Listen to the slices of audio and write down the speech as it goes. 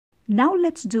Now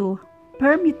let's do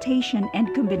permutation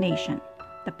and combination.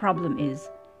 The problem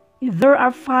is, if there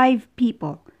are 5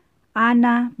 people,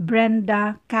 Anna,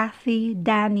 Brenda, Cathy,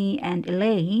 Danny, and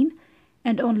Elaine,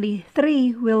 and only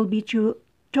 3 will be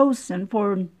chosen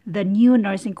for the new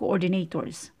nursing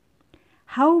coordinators,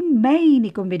 how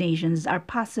many combinations are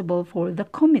possible for the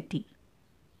committee?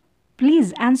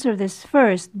 Please answer this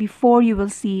first before you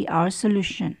will see our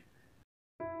solution.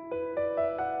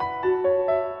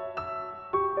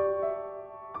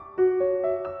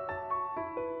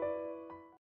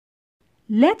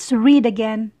 Let's read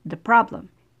again the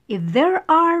problem. If there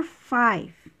are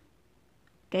 5,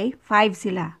 okay, 5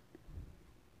 sila,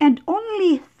 and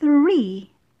only 3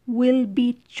 will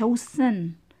be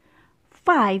chosen.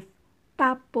 5,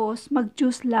 tapos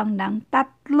mag-choose lang ng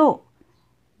 3.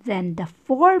 Then the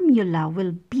formula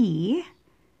will be,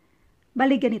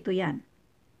 bali ganito yan.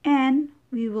 And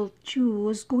we will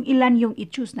choose kung ilan yung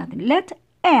i-choose natin. Let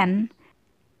N,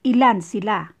 ilan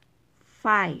sila?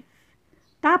 5.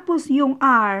 Tapos yung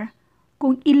R,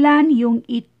 kung ilan yung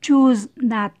i-choose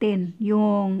natin,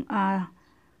 yung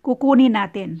kukunin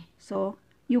natin. So,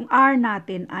 yung R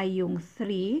natin ay yung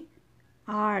 3.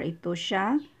 R, ito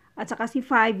siya. At saka si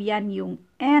 5, yan yung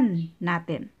N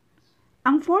natin.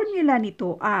 Ang formula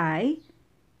nito ay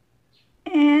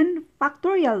N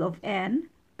factorial of N,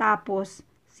 tapos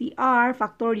si R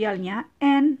factorial niya,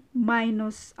 N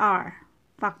minus R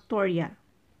factorial.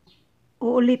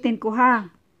 Uulitin ko ha.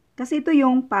 Kasi ito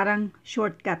yung parang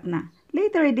shortcut na.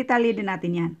 Later, i-detalye din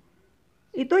natin yan.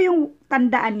 Ito yung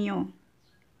tandaan nyo.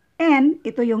 N,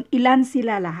 ito yung ilan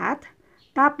sila lahat.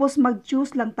 Tapos,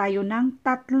 mag-choose lang tayo ng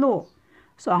 3.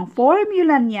 So, ang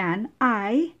formula niyan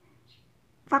ay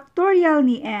factorial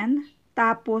ni N.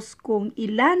 Tapos, kung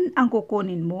ilan ang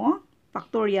kukunin mo,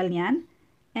 factorial niyan.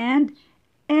 And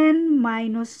N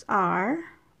minus R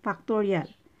factorial.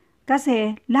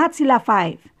 Kasi, lahat sila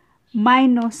 5.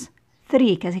 Minus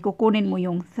 3 kasi kukunin mo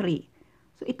yung 3.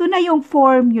 So, ito na yung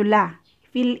formula.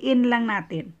 Fill in lang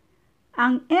natin.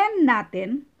 Ang N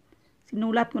natin,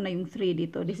 sinulat ko na yung 3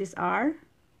 dito. This is R.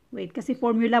 Wait, kasi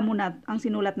formula muna ang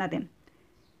sinulat natin.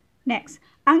 Next,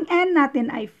 ang N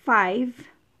natin ay 5.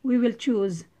 We will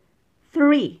choose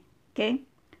 3. Okay?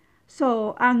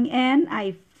 So, ang N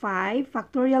ay 5.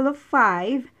 Factorial of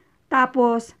 5.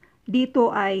 Tapos,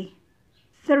 dito ay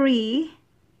 3.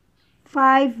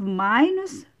 5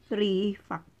 minus 3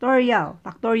 factorial.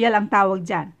 Factorial ang tawag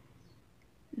dyan.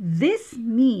 This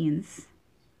means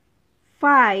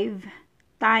 5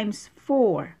 times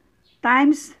 4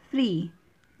 times 3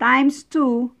 times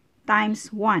 2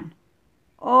 times 1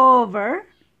 over,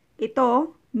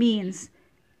 ito means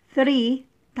 3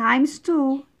 times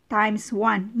 2 times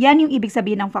 1. Yan yung ibig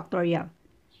sabihin ng factorial.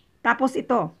 Tapos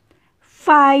ito,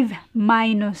 5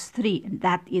 minus 3, and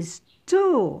that is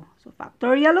 2. So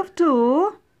factorial of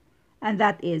 2, and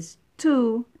that is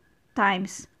 2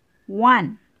 times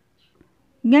 1.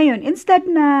 Ngayon, instead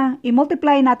na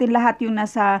i-multiply natin lahat yung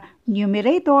nasa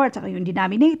numerator at saka yung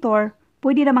denominator,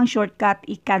 pwede namang shortcut,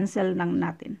 i-cancel lang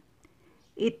natin.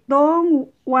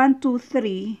 Itong 1, 2,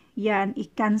 3, yan,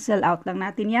 i-cancel out lang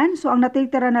natin yan. So, ang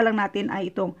natitira na lang natin ay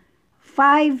itong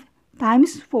 5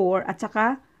 times 4 at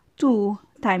saka 2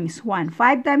 times 1.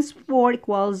 5 times 4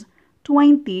 equals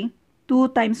 20.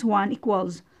 2 times 1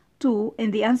 equals 2, and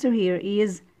the answer here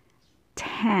is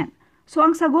 10. So,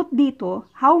 ang sagot dito,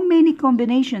 how many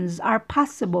combinations are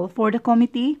possible for the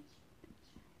committee?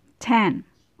 10.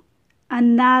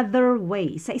 Another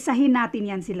way, isa-isahin natin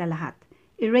yan sila lahat.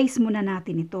 Erase muna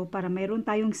natin ito para mayroon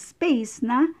tayong space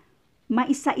na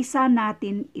maisa-isa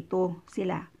natin ito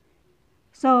sila.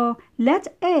 So,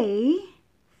 let A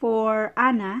for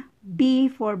Anna, B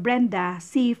for Brenda,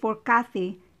 C for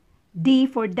Cathy, D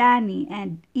for Danny,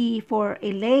 and E for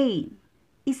Elaine.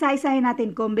 Isa-isahin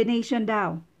natin, combination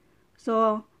daw.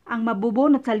 So, ang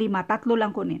mabubunot sa 5, 3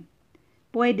 lang kunin.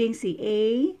 Pwedeng si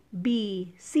A, B,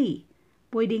 C.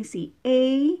 Pwedeng si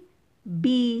A, B,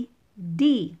 D.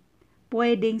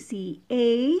 Pwedeng si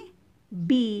A,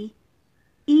 B,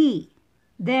 E.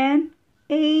 Then,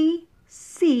 A,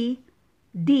 C,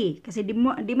 D. Kasi di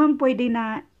man pwede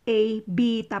na A,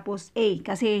 B, tapos A.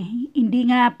 Kasi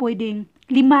hindi nga pwedeng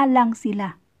 5 lang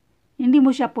sila. Hindi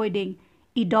mo siya pwedeng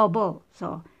i-double.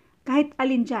 So, kahit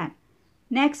alin dyan.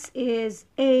 Next is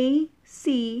A, C,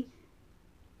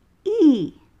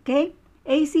 E. Okay?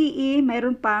 A, C, E.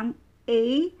 Mayroon pang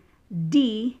A, D,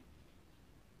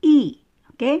 E.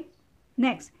 Okay?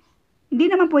 Next.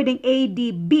 Hindi naman pwedeng A,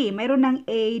 D, B. Mayroon ng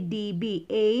A, D, B.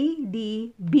 A,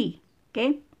 D, B.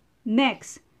 Okay?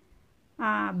 Next.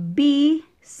 B,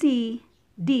 C,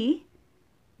 D.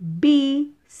 B,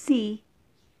 C,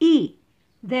 E.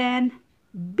 Then,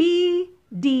 B,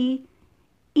 D,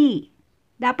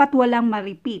 Dapat walang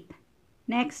ma-repeat.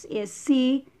 Next is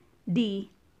C,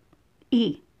 D,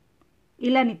 E.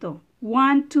 Ilan ito?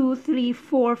 1, 2, 3,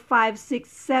 4, 5, 6,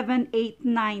 7, 8,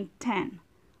 9, 10.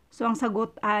 So, ang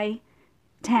sagot ay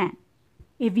 10.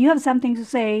 If you have something to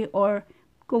say or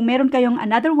kung meron kayong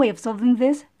another way of solving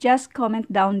this, just comment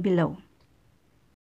down below.